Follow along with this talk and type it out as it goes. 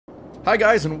Hi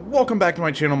guys, and welcome back to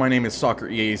my channel. My name is Soccer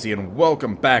EAZ, and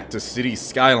welcome back to City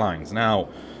Skylines. Now,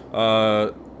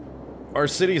 our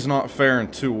city's not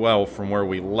faring too well from where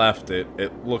we left it.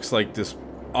 It looks like this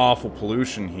awful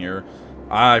pollution here.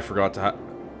 I forgot to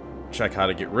check how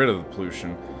to get rid of the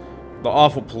pollution. The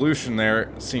awful pollution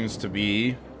there seems to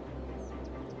be...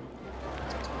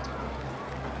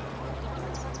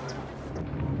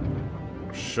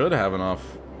 should have enough.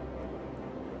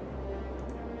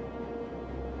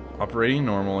 Operating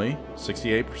normally,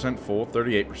 68% full,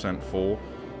 38% full.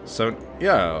 So,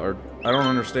 yeah, or I don't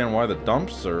understand why the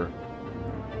dumps are...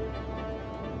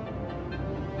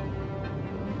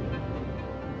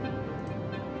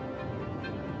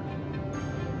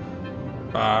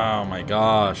 Oh my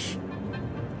gosh.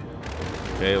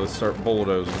 Okay, let's start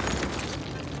bulldozing.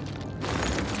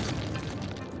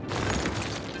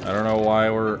 I don't know why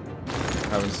we're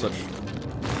having such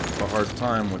a hard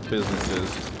time with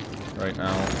businesses right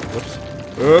now. Whoops.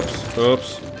 Oops.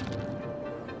 Oops.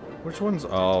 Which one's...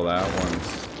 oh, that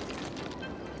one's...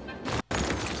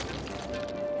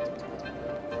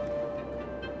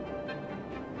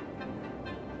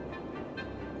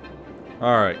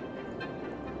 alright.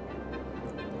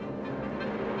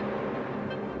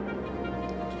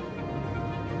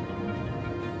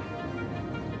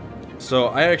 So,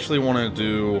 I actually want to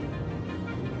do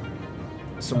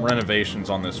some renovations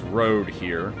on this road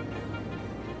here.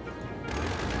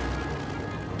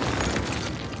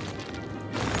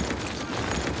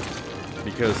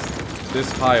 Because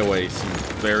this highway seems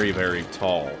very, very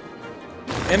tall.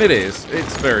 And it is.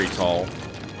 It's very tall.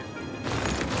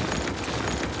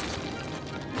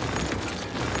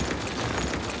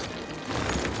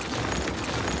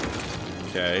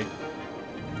 Okay.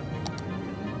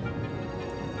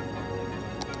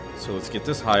 So let's get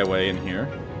this highway in here.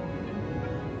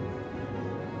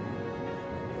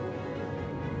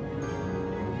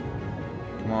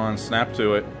 Come on, snap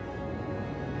to it.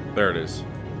 There it is.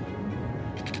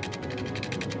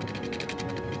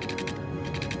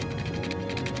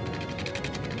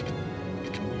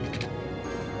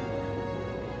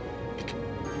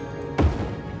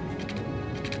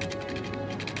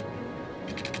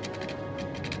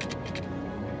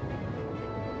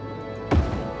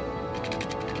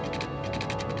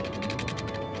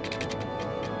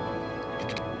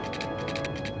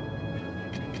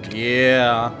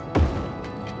 Yeah.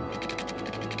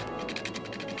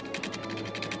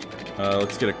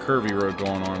 Let's get a curvy road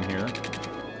going on here.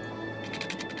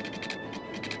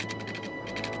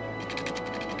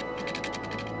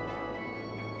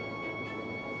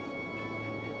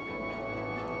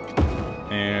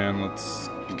 And let's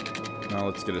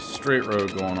get a straight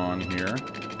road going on here.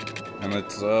 And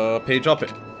let's page up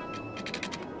it.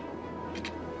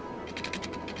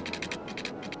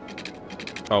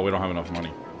 Oh, we don't have enough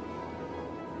money.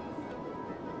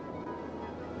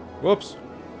 Whoops.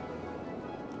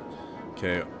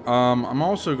 Okay, I'm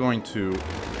also going to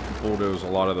bulldoze a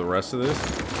lot of the rest of this.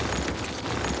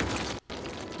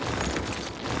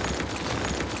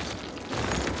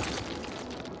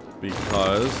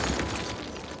 Because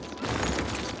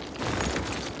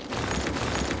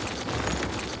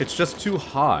it's just too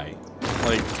high.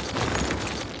 Like,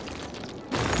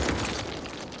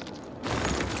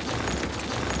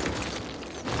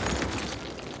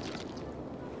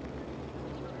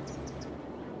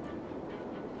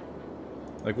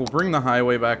 we'll bring the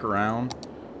highway back around.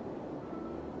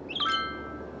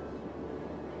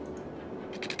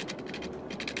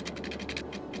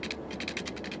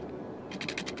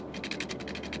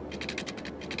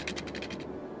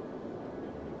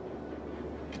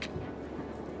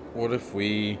 What if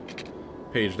we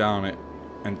page down it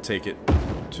and take it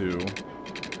to...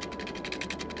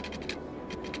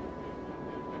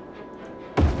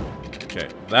 okay,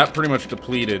 that pretty much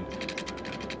depleted...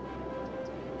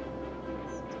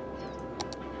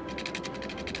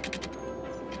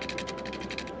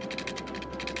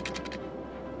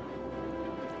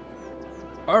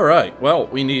 alright, well,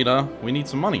 we need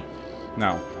some money.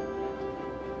 Now.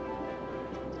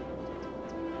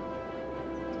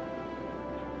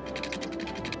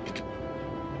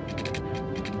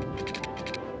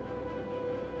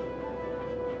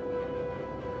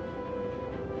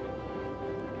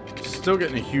 Still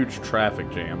getting a huge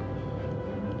traffic jam.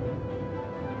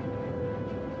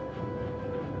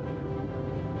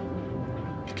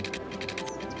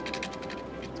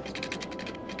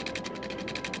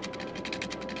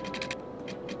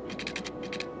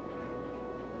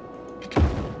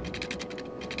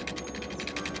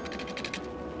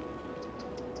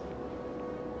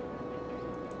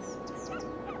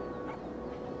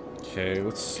 Okay,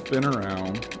 let's spin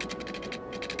around.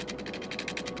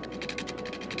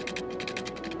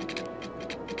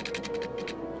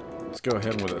 Let's go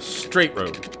ahead with a straight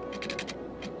road.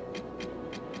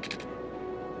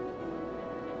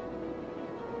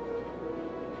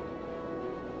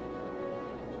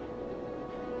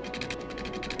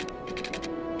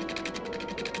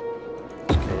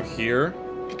 Let's go here.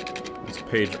 This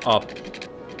page up.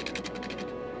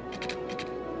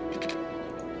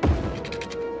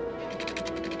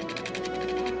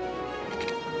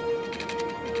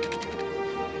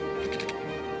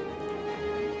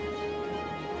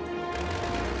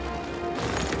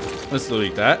 Let's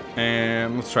delete that,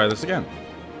 and let's try this again.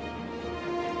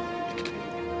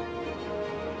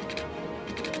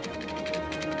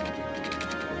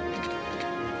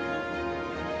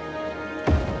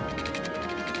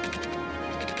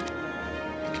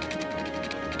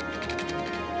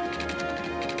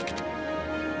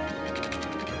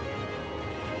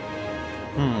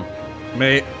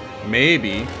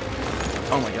 Maybe.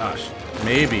 Oh my gosh.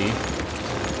 Maybe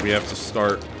we have to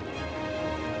start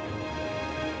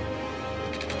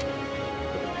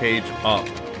the page up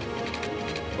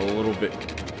a little bit.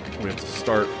 We have to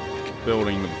start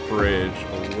building the bridge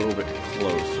a little bit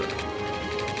closer.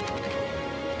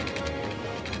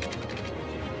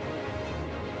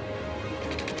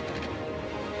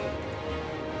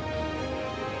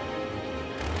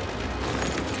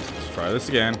 Let's try this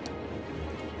again.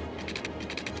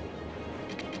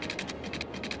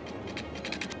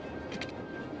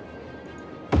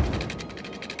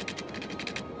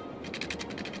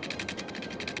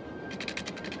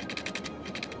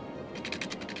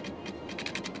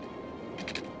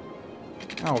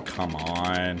 Oh, come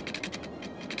on.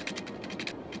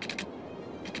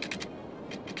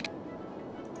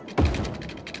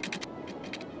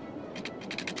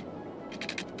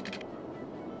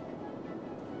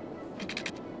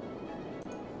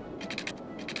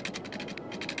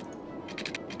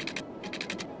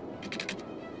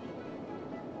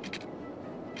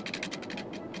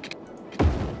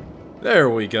 There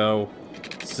we go.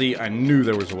 See, I knew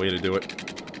there was a way to do it.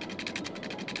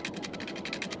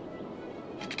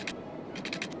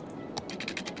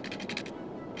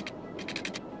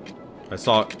 I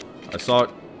saw it. I saw it.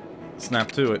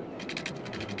 Snap to it.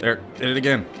 There. Did it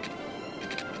again.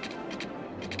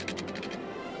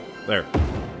 There.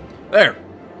 There!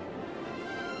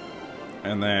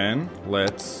 And then, we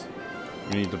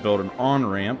need to build an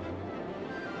on-ramp.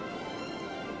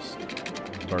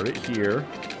 Start it here.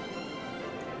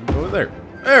 And go there.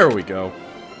 There we go.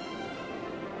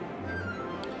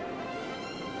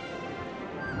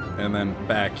 And then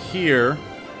back here,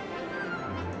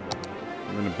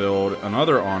 we're going to build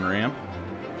another on-ramp.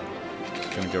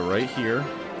 It's going to go right here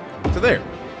to there.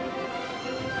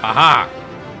 Haha!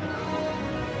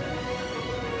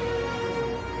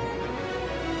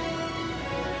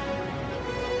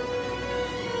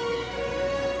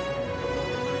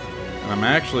 And I'm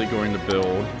actually going to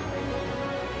build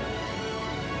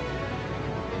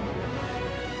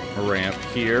a ramp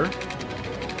here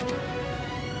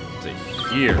to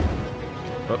here.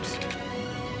 Oops.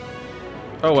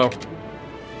 Oh well.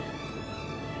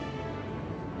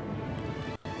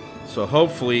 So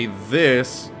hopefully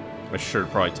this, I should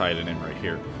have probably tied it in right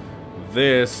here.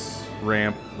 This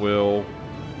ramp will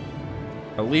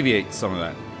alleviate some of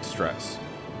that stress.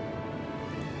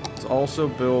 Let's also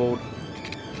build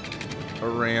a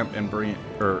ramp and bring it,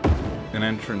 or an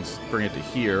entrance, bring it to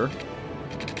here.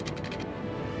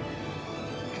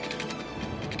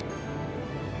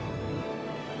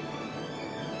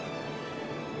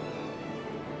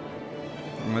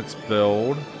 And let's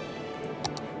build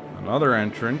another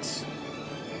entrance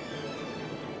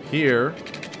here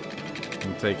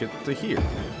and take it to here.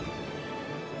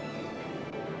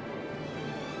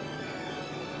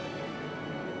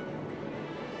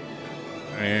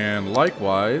 And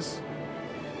likewise,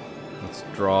 let's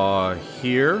draw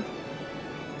here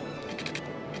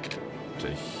to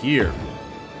here.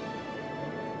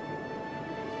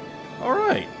 All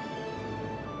right.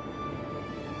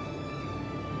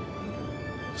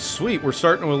 Sweet, we're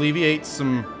starting to alleviate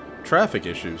some traffic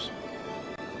issues.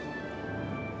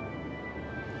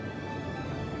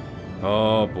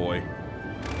 Oh boy.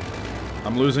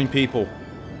 I'm losing people.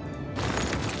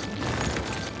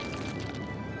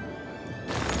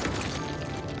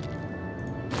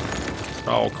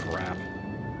 Oh crap.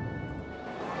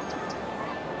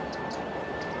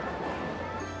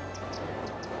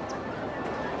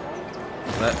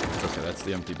 Okay, that's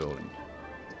the empty building.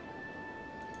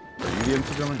 Are you the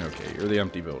empty building? Okay, you're the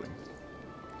empty building.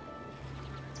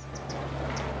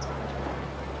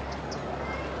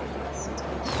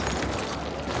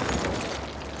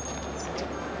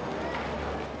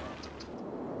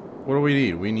 What do we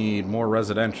need? We need more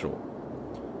residential.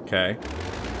 Okay.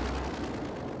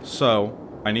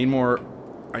 So, I need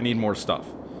more stuff.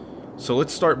 So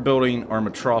let's start building our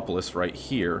metropolis right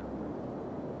here.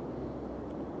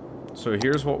 So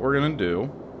here's what we're gonna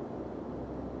do.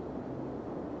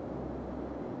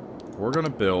 We're gonna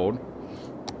build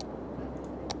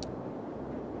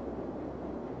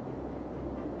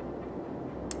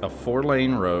a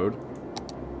 4-lane road.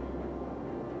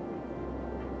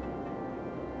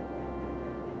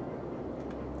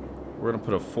 We're gonna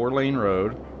put a 4-lane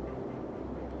road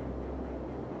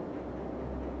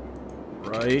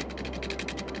right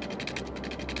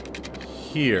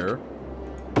here.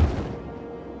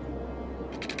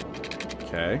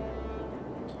 Okay.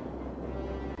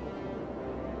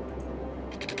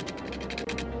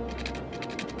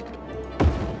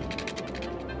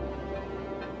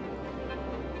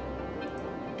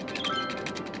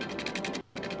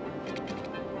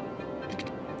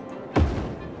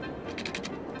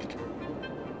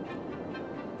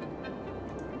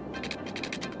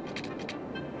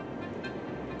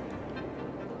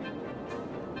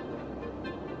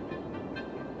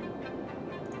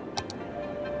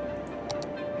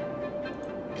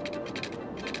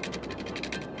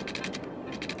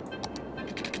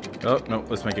 Oh, no,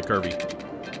 let's make it curvy.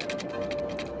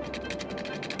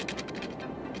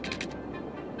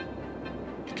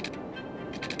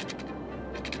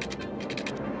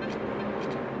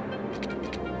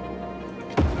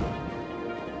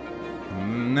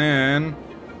 And then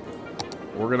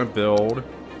we're gonna build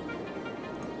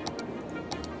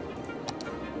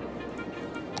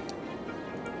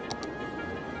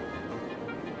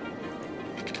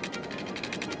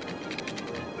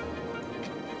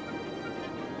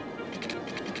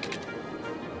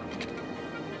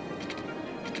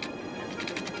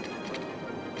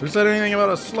Who said anything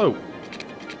about a slope?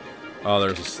 Oh,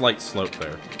 there's a slight slope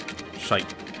there.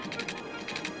 Shite.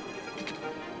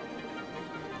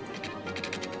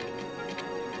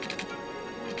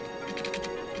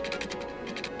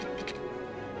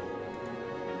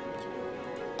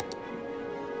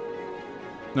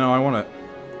 No, I want to...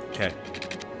 Okay.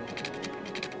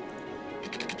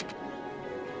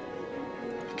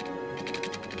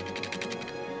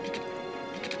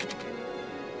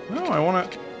 No, I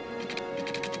want to...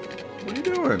 What are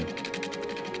you doing?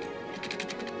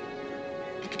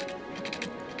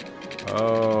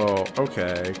 Oh,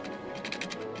 okay.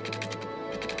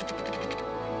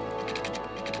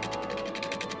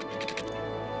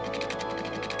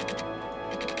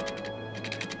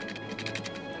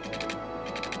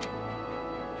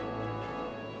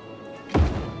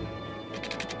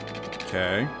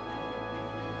 Okay.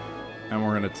 And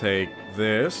we're going to take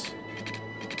this.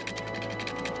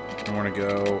 And we're going to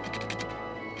go...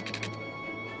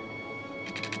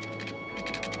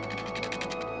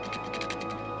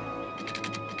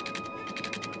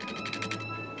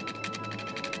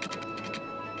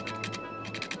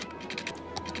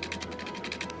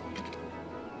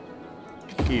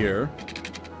 here.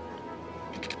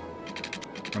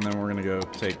 And then we're going to go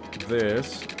take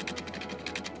this.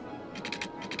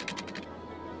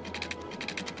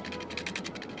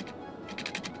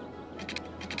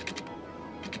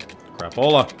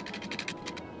 Crapola.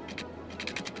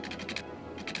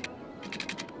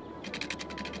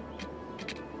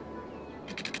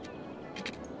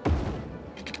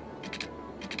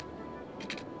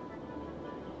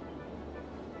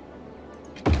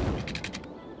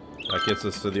 That gets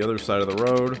us to the other side of the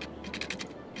road.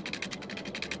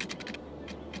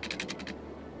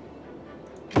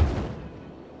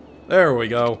 There we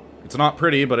go. It's not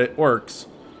pretty, but it works.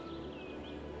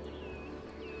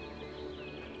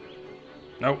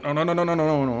 No, no, no, no, no, no,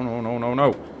 no, no, no, no, no,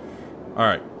 no.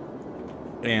 Alright.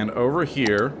 And over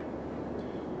here,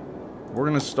 we're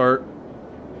going to start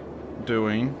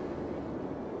doing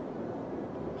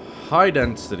high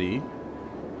density,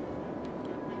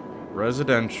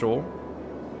 residential,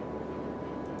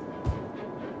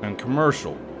 and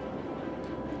commercial.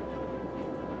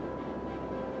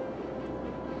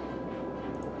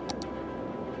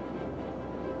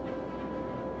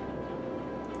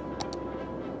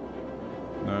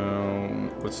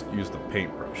 Let's use the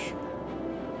paintbrush.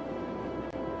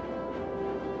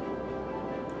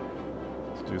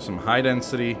 Let's do some high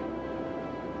density.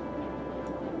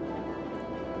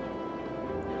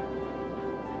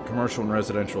 Commercial and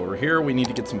residential over here. We need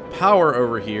to get some power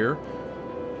over here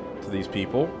to these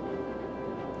people.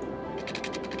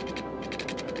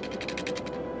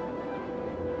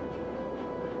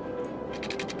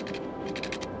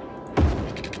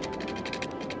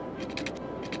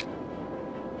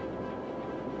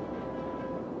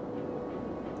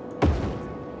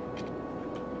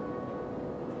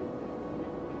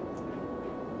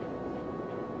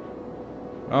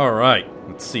 Alright,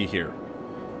 let's see here.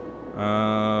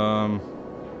 Oh,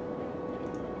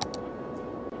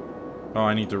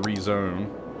 I need to rezone.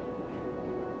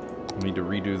 I need to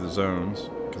redo the zones,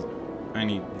 because I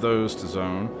need those to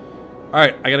zone.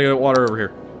 Alright, I gotta get water over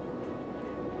here.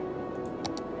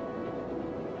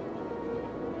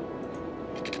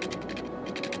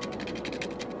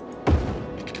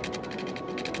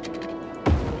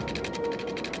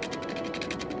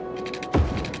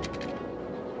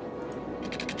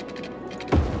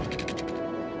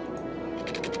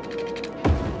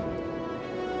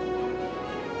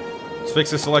 Let's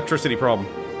fix this electricity problem.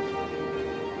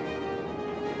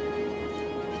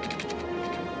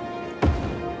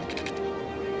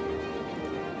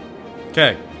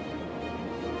 Okay.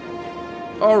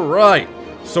 Alright.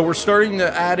 So we're starting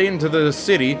to add into the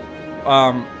city.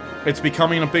 It's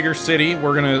becoming a bigger city.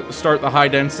 We're gonna start the high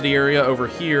density area over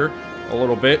here a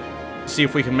little bit. See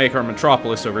if we can make our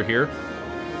metropolis over here.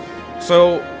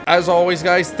 So, as always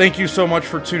guys, thank you so much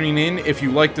for tuning in. If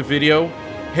you liked the video,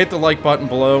 hit the like button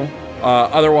below.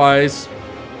 Otherwise,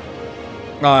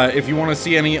 if you want to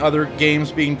see any other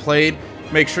games being played,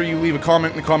 make sure you leave a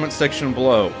comment in the comment section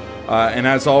below. And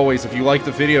as always, if you like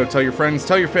the video, tell your friends,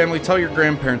 tell your family, tell your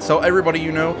grandparents, tell everybody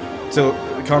you know to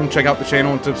come check out the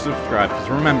channel and to subscribe. Because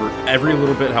remember, every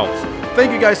little bit helps.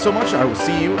 Thank you guys so much. I will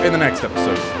see you in the next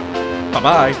episode.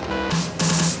 Bye-bye.